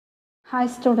Hi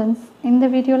students, in the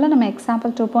video la nama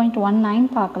example 2.19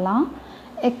 paakalam.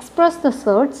 Express the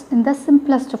surds in the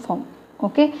simplest form.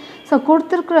 Okay, so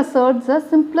கொடுத்திருக்கிற surds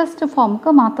simplest form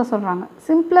க்கு மாத்த சொல்றாங்க.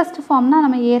 Simplest form னா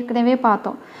நம்ம ஏற்கனவே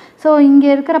பார்த்தோம். So இங்க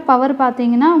இருக்கிற பவர்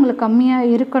பாத்தீங்கன்னா உங்களுக்கு கம்மியா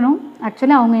இருக்கணும்.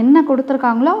 Actually அவங்க என்ன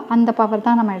கொடுத்திருக்காங்களோ அந்த பவர்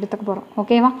தான் நம்ம எடுத்துக்க போறோம்.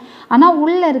 ஓகேவா? ஆனா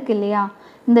உள்ள இருக்கு இல்லையா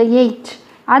இந்த 8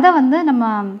 அத வந்து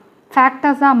நம்ம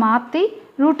ஃபேக்டர்ஸா மாத்தி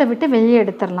ரூட்டை விட்டு வெளியே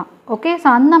எடுத்துடலாம். ஓகே, ஸோ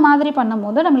அந்த மாதிரி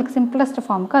பண்ணும்போது நம்மளுக்கு சிம்பிளஸ்ட்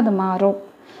ஃபார்முக்கு அது மாறும்.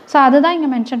 ஸோ அதுதான் இங்கே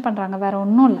மென்ஷன் பண்ணுறாங்க, வேறு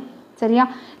ஒன்றும் இல்லை. சரியா?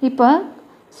 இப்போ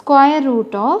ஸ்கொயர்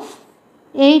ரூட் ஆஃப்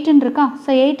 8ன்னு இருக்கா? ஸோ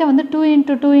 8 வந்து 2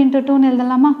 × 2 × 2ன்னு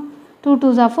எழுதலாமா? 2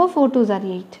 2s are 4, 4 2s are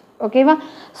 8. ஓகேவா?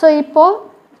 ஸோ இப்போது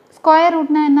ஸ்கொயர்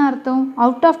ரூட்னா என்ன அர்த்தம்?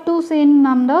 Out of 2 same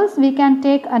numbers we can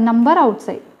take a number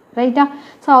outside. ரைட்டா?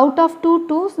 ஸோ அவுட் ஆஃப் 2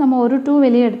 2s நம்ம ஒரு 2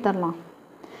 வெளியே எடுத்துடலாம்.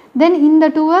 Then இந்த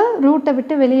 2 ரூட்டை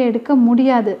விட்டு வெளியே எடுக்க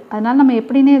முடியாது. அதனால் நம்ம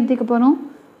எப்படின்னு எழுதிக்க போகிறோம்?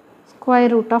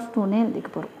 ஸ்கொயர் ரூட் ஆஃப் 2ன்னு எழுதிக்க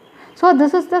போகிறோம். So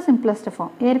this is the simplest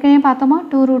form. ஏற்கனவே பார்த்தோமா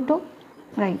 2√2.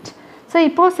 ரைட். ஸோ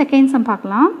இப்போது செகண்ட் சம்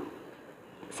பார்க்கலாம்.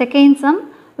 Second sum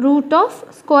root of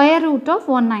square root of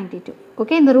 192.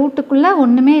 Okay, இந்த ரூட்டுக்குள்ளே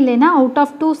ஒன்றுமே இல்லைன்னா out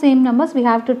of 2 same numbers we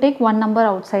have to take one number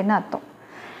outsideன்னு அர்த்தம்.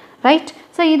 ரைட்.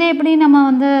 ஸோ இதே எப்படி நம்ம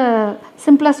வந்து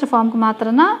சிம்பிளஸ்ட் ஃபார்முக்கு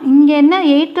மாத்திரம்னா இங்கே என்ன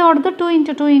 8ஓடது 2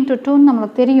 × 2 × 2ன்னு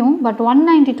நம்மளுக்கு தெரியும். But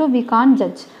 192 we can't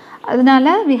judge.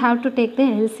 அதனால we have to take the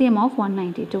LCM of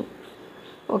 192.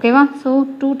 ஓகேவா? ஸோ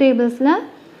 2 டேபிள்ஸில்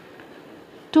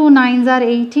 2 9s are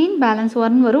 18, பேலன்ஸ்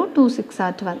 1 வரும், 2 6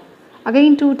 are 12.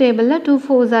 அகைன் 2 டேபிளில் 2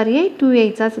 4s are 8, 2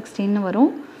 8s are 16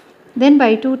 வரும். தென்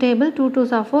by 2 table 2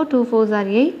 2s are 4, 2 4s are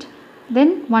 8,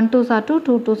 then 1 2s are 2,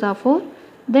 2 2s are 4,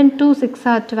 then 2 6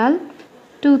 are 12,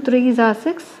 2 3s are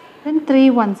 6, then 3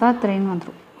 1s are 3ன்னு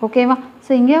வந்துடும். ஓகேவா?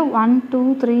 So இங்கே 1 2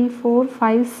 3 4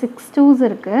 5 6 2s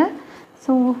இருக்குது.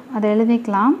 So அதை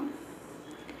எழுதிக்கலாம்.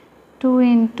 2 ×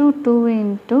 2 ×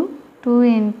 2 × 2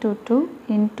 × 2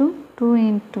 ×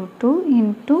 2 ×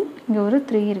 இங்கே ஒரு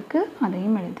 3 இருக்குது,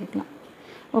 அதையும் எழுதிக்கலாம்.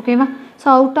 ஓகேவா? ஸோ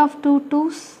அவுட் ஆஃப் 2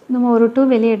 2s நம்ம ஒரு 2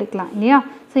 வெளியே எடுக்கலாம் இல்லையா?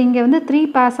 ஸோ இங்கே வந்து 3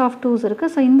 pairs of 2s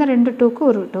இருக்குது. ஸோ இந்த 2 2க்கு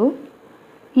ஒரு 2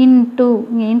 இன்ட்டு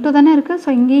இங்கே இன்ட்டு தானே இருக்குது. ஸோ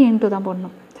இங்கேயும் இன்ட்டு தான்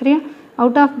போடணும். சரியா?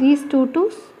 அவுட் ஆஃப் தீஸ் 2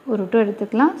 2s ஒரு 2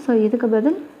 எடுத்துக்கலாம். ஸோ இதுக்கு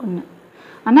பதில் 1.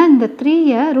 ஆனால் இந்த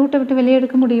 3யை ரூட்டை விட்டு வெளியே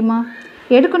எடுக்க முடியுமா?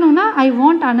 எடுக்கணும்னா ஐ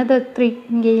வாண்ட் அனதர் 3,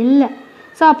 இங்கே இல்லை.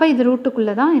 ஸோ அப்போ இது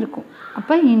ரூட்டுக்குள்ளே தான் இருக்கும்.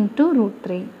 அப்போ இன்ட்டு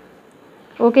 √3.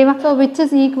 ஓகேவா? So which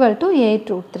is equal to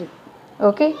 8√3.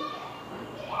 Okay.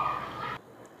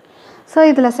 So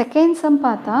இதில் செகண்ட் சம்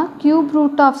பார்த்தா cube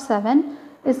root of 7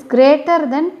 is greater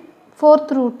than 4th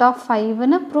root of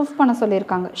 5ன்னு proof பண்ண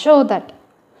சொல்லியிருக்காங்க. Show that.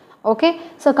 ஓகே,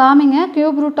 ஸோ காமிங்க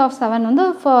கியூப் ரூட் ஆஃப் 7 வந்து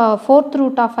 4th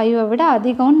root of 5ஐ விட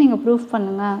அதிகம்னு நீங்கள் ப்ரூஃப்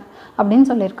பண்ணுங்க அப்படின்னு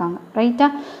சொல்லியிருக்காங்க. ரைட்டா?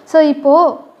 ஸோ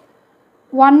இப்போது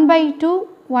 1/2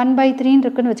 1/3ன்னு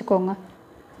இருக்குன்னு வச்சுக்கோங்க.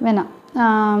 வேணாம்,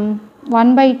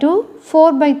 1/2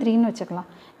 4/3ன்னு வச்சுக்கலாம்.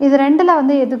 இது ரெண்டில்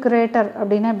வந்து எது கிரேட்டர்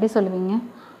அப்படின்னா எப்படி சொல்லுவீங்க?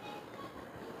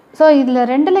 ஸோ இதில்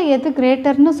ரெண்டில் எது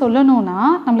கிரேட்டர்னு சொல்லணும்னா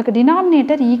நம்மளுக்கு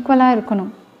டினாமினேட்டர் ஈக்குவலாக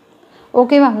இருக்கணும்.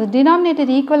 ஓகேவா? டினாமினேட்டர்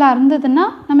ஈக்குவலாக இருந்ததுன்னா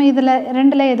நம்ம இதில்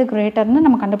ரெண்டில் எது கிரேட்டர்னு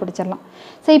நம்ம கண்டுபிடிச்சிடலாம்.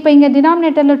 ஸோ இப்போ இங்கே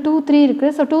டினாமினேட்டரில் 2 3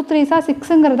 இருக்குது. ஸோ 2 3s are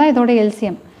 6ங்கிறது தான் இதோட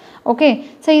எல்சிஎம். ஓகே,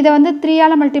 ஸோ இதை வந்து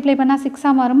 3ஆல் மல்டிப்ளை பண்ணால்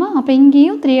 6ஆக மாறுமா? அப்போ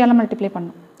இங்கேயும் 3ஆல் மல்டிப்ளை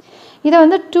பண்ணும். இதை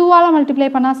வந்து 2ஆல் மல்டிப்ளை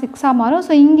பண்ணால் 6ஆக மாறும்.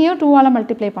 ஸோ இங்கேயும் 2ஆல்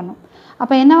மல்டிப்ளை பண்ணும்.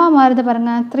 அப்போ என்னவா மாறுது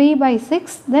பாருங்கள்?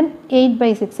 3/6 தென்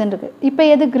 8/6ன்னு இருக்குது. இப்போ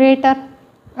எது கிரேட்டர்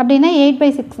அப்படின்னா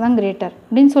 8/6 தான் கிரேட்டர்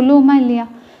அப்படின்னு சொல்லுவோமா இல்லையா?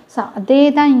 ஸோ அதே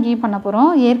தான் இங்கேயும் பண்ண போகிறோம்.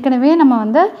 ஏற்கனவே நம்ம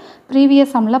வந்து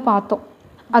ப்ரீவியஸ் சம்மில் பார்த்தோம்.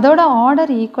 அதோட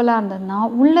ஆர்டர் ஈக்குவலாக இருந்ததுன்னா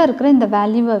உள்ளே இருக்கிற இந்த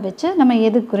வேல்யூவை வச்சு நம்ம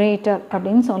எது கிரேட்டர்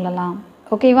அப்படின்னு சொல்லலாம்.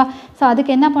 ஓகேவா? ஸோ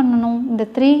அதுக்கு என்ன பண்ணணும்? இந்த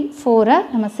 3 4ஐ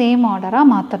நம்ம சேம்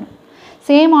ஆர்டராக மாற்றணும்.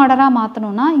 சேம் ஆர்டராக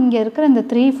மாற்றணும்னா இங்கே இருக்கிற இந்த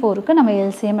 3 4க்கு நம்ம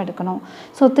எல்சிஎம் எடுக்கணும்.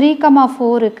 ஸோ 3,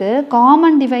 4க்கு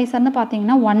காமன் டிவைசர்னு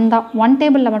பார்த்தீங்கன்னா 1 தான். 1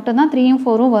 டேபிளில் மட்டும்தான் 3ம்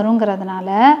 4ம் வருங்கிறதுனால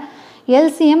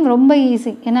எல்சிஎம் ரொம்ப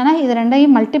ஈஸி. என்னென்னா இது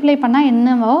ரெண்டையும் மல்டிப்ளை பண்ணால்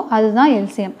என்னவோ அதுதான்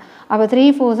எல்சிஎம். அப்போ 3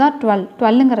 4s are 12,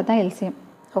 12ங்கிறது தான் எல்சிஎம்.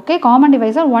 ஓகே, காமன்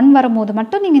டிவைசர் 1 வரும்போது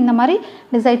மட்டும் நீங்கள் இந்த மாதிரி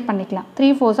டிசைட் பண்ணிக்கலாம்.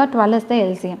 3 4s are 12 is the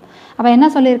LCM. அப்போ என்ன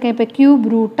சொல்லியிருக்கேன்? இப்போ கியூப்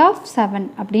ரூட் ஆஃப் 7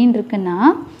 அப்படின்னு இருக்குன்னா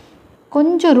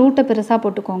கொஞ்சம் ரூட்டை பெருசாக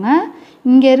போட்டுக்கோங்க.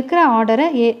 இங்கே இருக்கிற ஆர்டரை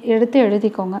எடுத்து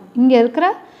எழுதிக்கோங்க. இங்கே இருக்கிற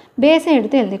பேஸை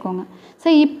எடுத்து எழுதிக்கோங்க. ஸோ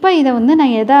இப்போ இதை வந்து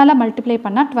நான் எதால் மல்டிப்ளை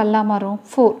பண்ணால் 12ஆக மாறும்?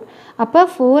 4. அப்போ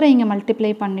 4ஐ இங்கே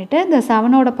மல்டிப்ளை பண்ணிவிட்டு இந்த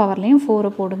 7ஓட பவர்லேயும்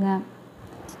 4 போடுங்க.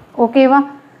 ஓகேவா?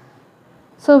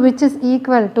 So which is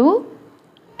equal to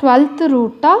 12th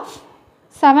root of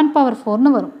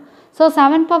 7/4ன்னு வரும். So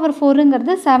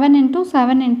 7/4ங்கிறது 7 ×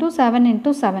 7 × 7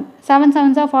 × 7. 7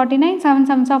 7s are 49, 7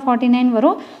 7s are 49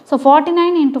 வரும். ஸோ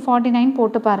 49 × 49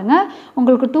 போட்டு பாருங்கள்,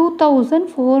 உங்களுக்கு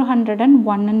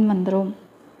 2401ன்னு வந்துடும்.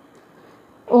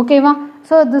 ஓகேவா?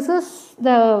 So this is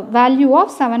the value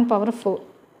of 7 power 4.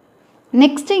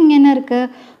 Next இங்கே என்ன இருக்குது?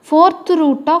 4th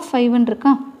ரூட் ஆஃப் 5ன்னு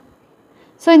இருக்கா?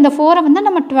 ஸோ இந்த 4 வந்து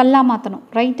நம்ம 12ஆக மாற்றணும்,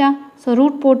 ரைட்டா? ஸோ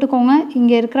ரூட் போட்டுக்கோங்க,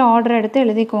 இங்கே இருக்கிற ஆர்டர் எடுத்து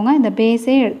எழுதிக்கோங்க, இந்த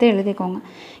பேஸே எடுத்து எழுதிக்கோங்க.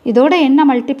 இதோட என்ன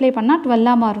மல்டிப்ளை பண்ணால்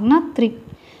 12ஆக மாறும்னா 3.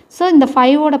 ஸோ இந்த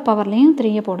 5ஓட பவர்லேயும்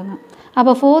 3 போடுங்க.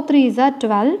 அப்போ 4 3s are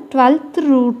 12. 12th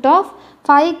root of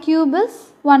 5 cube is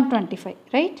 125,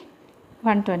 right?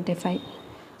 125.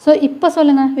 So இப்போ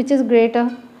சொல்லுங்கள், which is greater?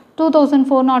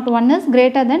 2401 is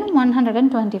greater than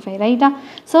 125, right?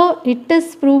 So it is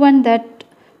proven that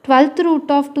 12th root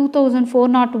of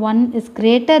 2401 is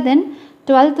greater than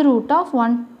 12th root of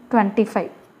 125,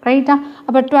 right?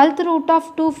 அப்போ 12th root of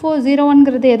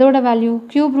 2401 எதோட value?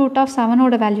 cube root of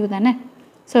 7ஓட value தானே?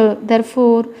 So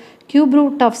therefore cube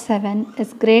root of 7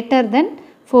 is greater than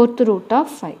 4th root of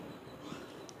 5.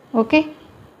 Okay,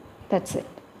 that's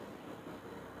it.